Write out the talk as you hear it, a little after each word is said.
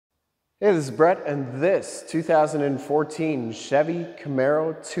Hey, this is Brett, and this 2014 Chevy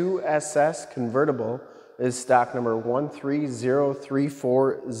Camaro 2SS Convertible is stock number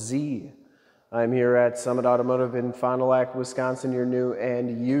 13034Z. I'm here at Summit Automotive in Fond du Lac, Wisconsin, your new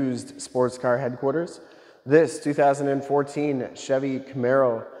and used sports car headquarters. This 2014 Chevy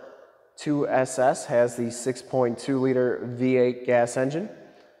Camaro 2SS has the 6.2 liter V8 gas engine,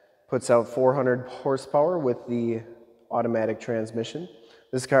 puts out 400 horsepower with the automatic transmission.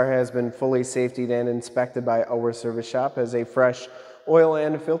 This car has been fully safetied and inspected by our service shop, as a fresh oil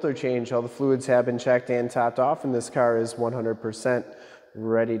and filter change. All the fluids have been checked and topped off, and this car is 100%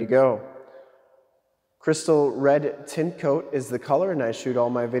 ready to go. Crystal red tint coat is the color, and I shoot all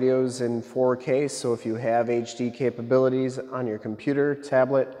my videos in 4K, so if you have HD capabilities on your computer,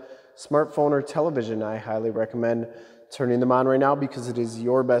 tablet, smartphone, or television, I highly recommend turning them on right now, because it is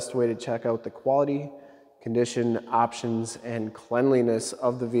your best way to check out the quality, condition, options, and cleanliness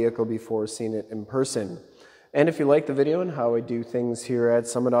of the vehicle before seeing it in person. And if you like the video and how I do things here at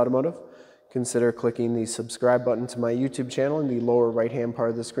Summit Automotive, consider clicking the subscribe button to my YouTube channel in the lower right hand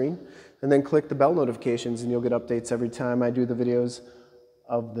part of the screen, and then click the bell notifications, and you'll get updates every time I do the videos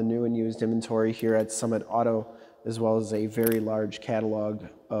of the new and used inventory here at Summit Auto, as well as a very large catalog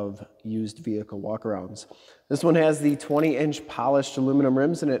of used vehicle walkarounds. This one has the 20-inch polished aluminum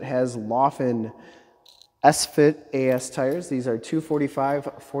rims, and it has Laufin S-Fit AS tires. These are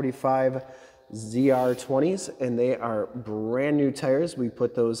 245/45 ZR20s, and they are brand new tires. We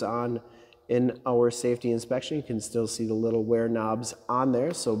put those on in our safety inspection. You can still see the little wear knobs on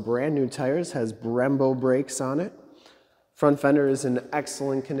there. So brand new tires, has Brembo brakes on it. Front fender is in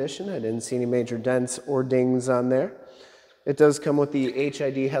excellent condition. I didn't see any major dents or dings on there. It does come with the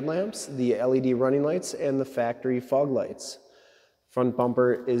HID headlamps, the LED running lights, and the factory fog lights. Front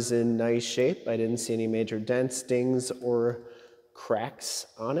bumper is in nice shape. I didn't see any major dents, dings, or cracks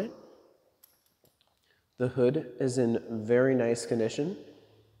on it. The hood is in very nice condition.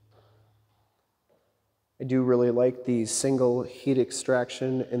 I do really like the single heat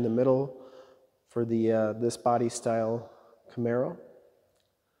extraction in the middle for the this body style Camaro.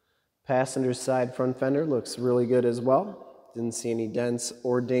 Passenger side front fender looks really good as well. Didn't see any dents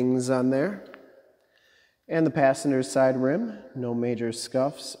or dings on there. And the passenger side rim, no major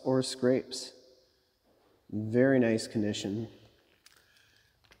scuffs or scrapes. Very nice condition.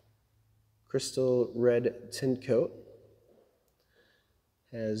 Crystal red tint coat.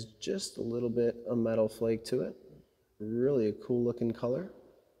 Has just a little bit of metal flake to it. Really a cool looking color.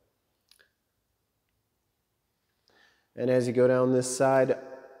 And as you go down this side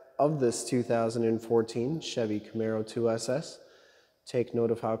of this 2014 Chevy Camaro 2SS, take note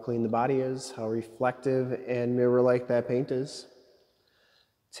of how clean the body is, how reflective and mirror-like that paint is.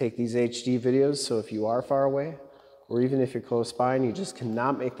 Take these HD videos, so if you are far away, or even if you're close by and you just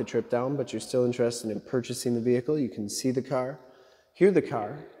cannot make the trip down, but you're still interested in purchasing the vehicle, you can see the car, hear the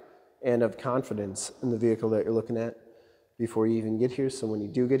car, and have confidence in the vehicle that you're looking at before you even get here. So when you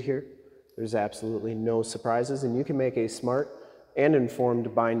do get here, there's absolutely no surprises, and you can make a smart and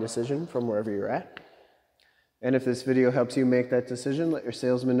informed buying decision from wherever you're at. And if this video helps you make that decision, let your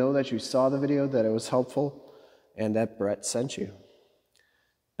salesman know that you saw the video, that it was helpful, and that Brett sent you.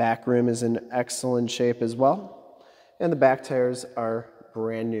 Back rim is in excellent shape as well, and the back tires are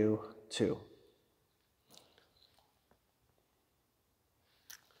brand new too.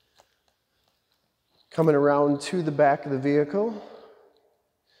 Coming around to the back of the vehicle,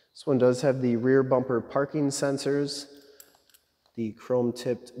 this one does have the rear bumper parking sensors, the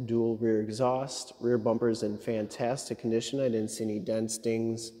chrome-tipped dual rear exhaust. Rear bumper is in fantastic condition. I didn't see any dents,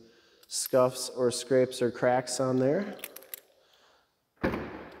 dings, scuffs, or scrapes or cracks on there.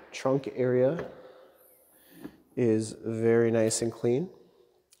 Trunk area is very nice and clean.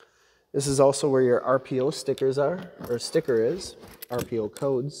 This is also where your RPO stickers are, or sticker is, RPO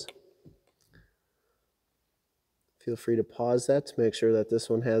codes. Feel free to pause that to make sure that this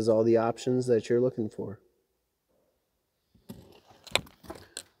one has all the options that you're looking for.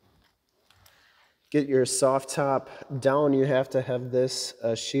 Get your soft top down, you have to have this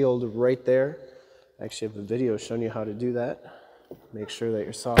shield right there. I actually have a video showing you how to do that. Make sure that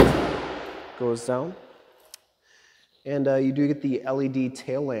your soft top goes down. And you do get the LED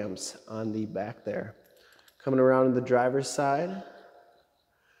tail lamps on the back there. Coming around to the driver's side,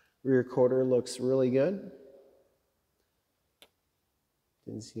 rear quarter looks really good.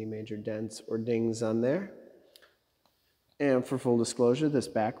 Didn't see any major dents or dings on there. And for full disclosure, this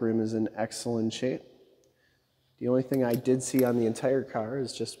back rim is in excellent shape. The only thing I did see on the entire car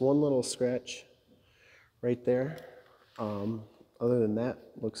is just one little scratch right there. Other than that,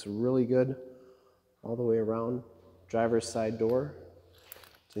 looks really good all the way around. Driver's side door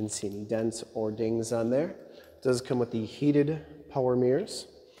Didn't see any dents or dings on there. It does come with the heated power mirrors.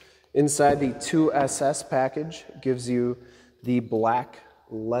 Inside, the 2SS package gives you the black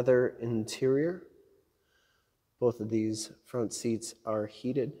leather interior. Both of these front seats are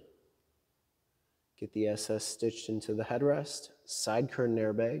heated. Get the SS stitched into the headrest. Side curtain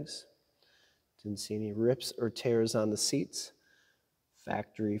airbags. Didn't see any rips or tears on the seats.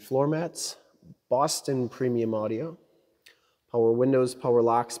 Factory floor mats. Boston premium audio. Power windows, power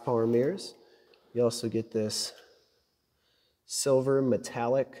locks, power mirrors. You also get this silver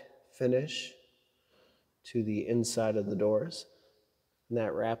metallic finish to the inside of the doors. And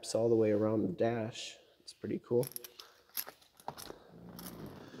that wraps all the way around the dash. It's pretty cool.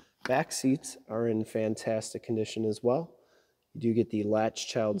 Back seats are in fantastic condition as well. You do get the latch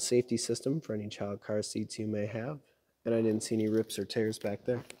child safety system for any child car seats you may have. And I didn't see any rips or tears back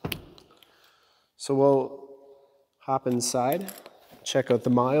there. So we'll hop inside, check out the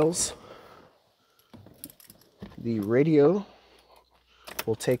miles. The radio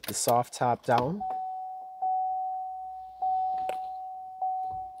will take the soft top down.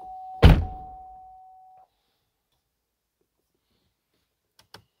 You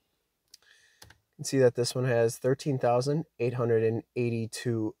can see that this one has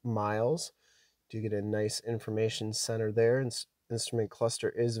 13,882 miles. Do get a nice information center there. Instrument cluster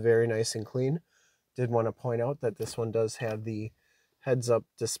is very nice and clean. Did want to point out that this one does have the heads-up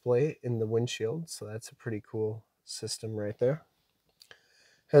display in the windshield, so that's a pretty cool system right there.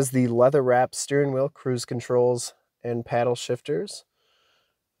 Has the leather-wrapped steering wheel, cruise controls, and paddle shifters.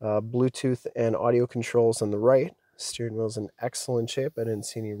 Bluetooth and audio controls on the right. Steering wheel's in excellent shape. I didn't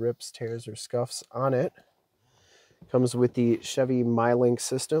see any rips, tears, or scuffs on it. Comes with the Chevy MyLink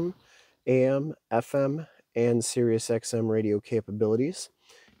system, AM, FM, and Sirius XM radio capabilities.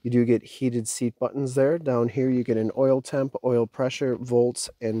 You do get heated seat buttons there. Down here you get an oil temp, oil pressure, volts,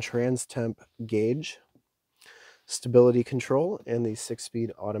 and trans temp gauge. Stability control, and the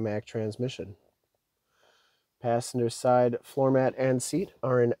 6-speed automatic transmission. Passenger side floor mat and seat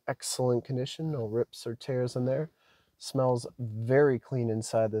are in excellent condition. No rips or tears in there. Smells very clean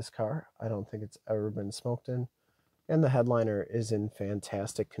inside this car. I don't think it's ever been smoked in. And the headliner is in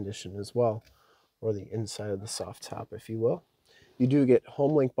fantastic condition as well, or the inside of the soft top, if you will. You do get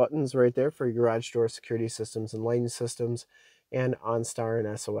Homelink buttons right there for your garage door security systems and lighting systems, and OnStar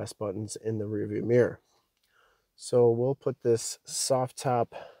and SOS buttons in the rearview mirror. So we'll put this soft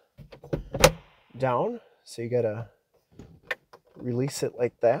top down. So you gotta release it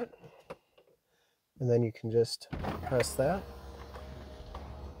like that. And then you can just press that.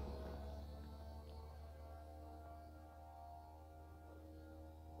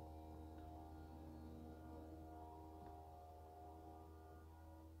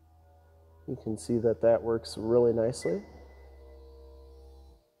 You can see that that works really nicely.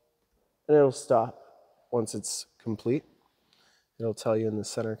 And it'll stop once it's complete. It'll tell you in the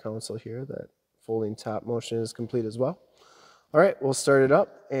center console here that folding top motion is complete as well. All right, we'll start it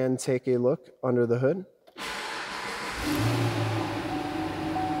up and take a look under the hood.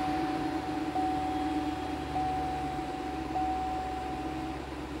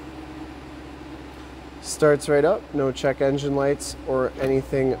 Starts right up, no check engine lights or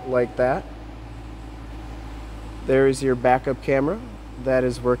anything like that. There is your backup camera. That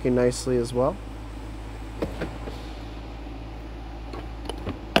is working nicely as well.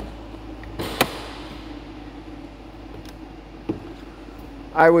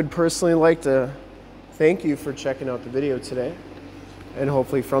 I would personally like to thank you for checking out the video today. And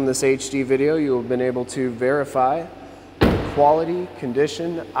hopefully from this HD video, you have been able to verify the quality,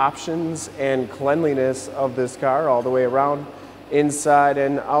 condition, options, and cleanliness of this car all the way around, inside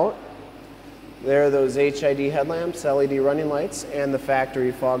and out. There are those HID headlamps, LED running lights, and the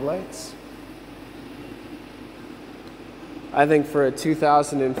factory fog lights. I think for a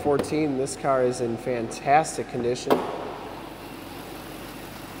 2014, this car is in fantastic condition.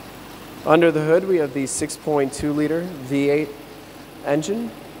 Under the hood, we have the 6.2 liter V8 engine,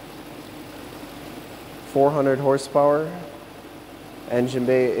 400 horsepower. Engine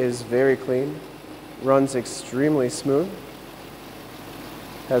bay is very clean, runs extremely smooth,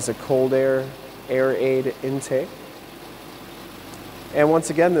 has a cold air aid intake. And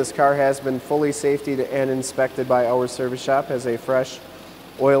once again, this car has been fully safetied and inspected by our service shop, has a fresh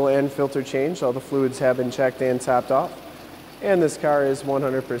oil and filter change. All the fluids have been checked and topped off. And this car is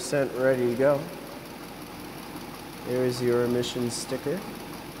 100% ready to go. There's your emissions sticker. You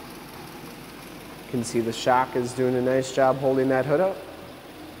can see the shock is doing a nice job holding that hood up.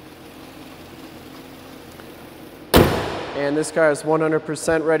 And this car is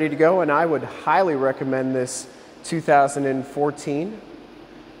 100% ready to go, and I would highly recommend this 2014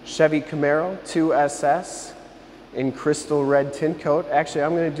 Chevy Camaro 2SS in crystal red tint coat. Actually,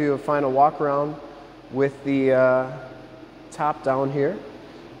 I'm going to do a final walk around with the top down here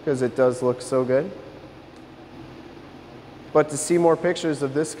because it does look so good. But to see more pictures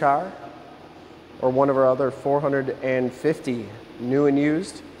of this car or one of our other 450 new and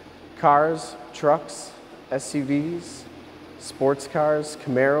used cars, trucks, SUVs, sports cars,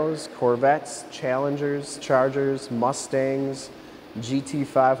 Camaros, Corvettes, Challengers, Chargers, Mustangs,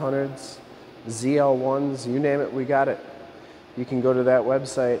 GT500s, ZL1s, you name it, we got it. You can go to that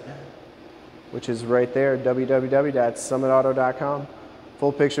website, which is right there, www.summitauto.com.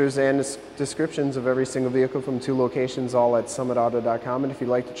 Full pictures and descriptions of every single vehicle from 2 locations, all at summitauto.com. And if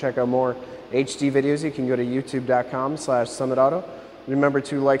you'd like to check out more HD videos, you can go to youtube.com/summitauto. Remember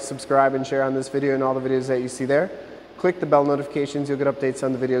to like, subscribe, and share on this video and all the videos that you see there. Click the bell notifications. You'll get updates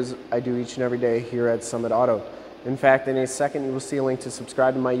on the videos I do each and every day here at Summit Auto. In fact, in a second, you will see a link to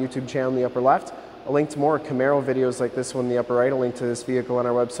subscribe to my YouTube channel in the upper left, a link to more Camaro videos like this one in the upper right, a link to this vehicle on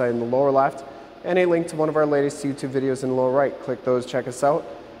our website in the lower left, and a link to one of our latest YouTube videos in the lower right. Click those, check us out,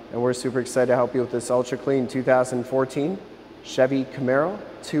 and we're super excited to help you with this ultra clean 2014 Chevy Camaro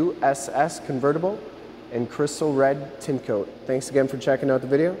 2SS Convertible in crystal red tint coat. Thanks again for checking out the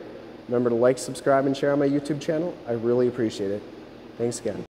video. Remember to like, subscribe, and share on my YouTube channel. I really appreciate it. Thanks again.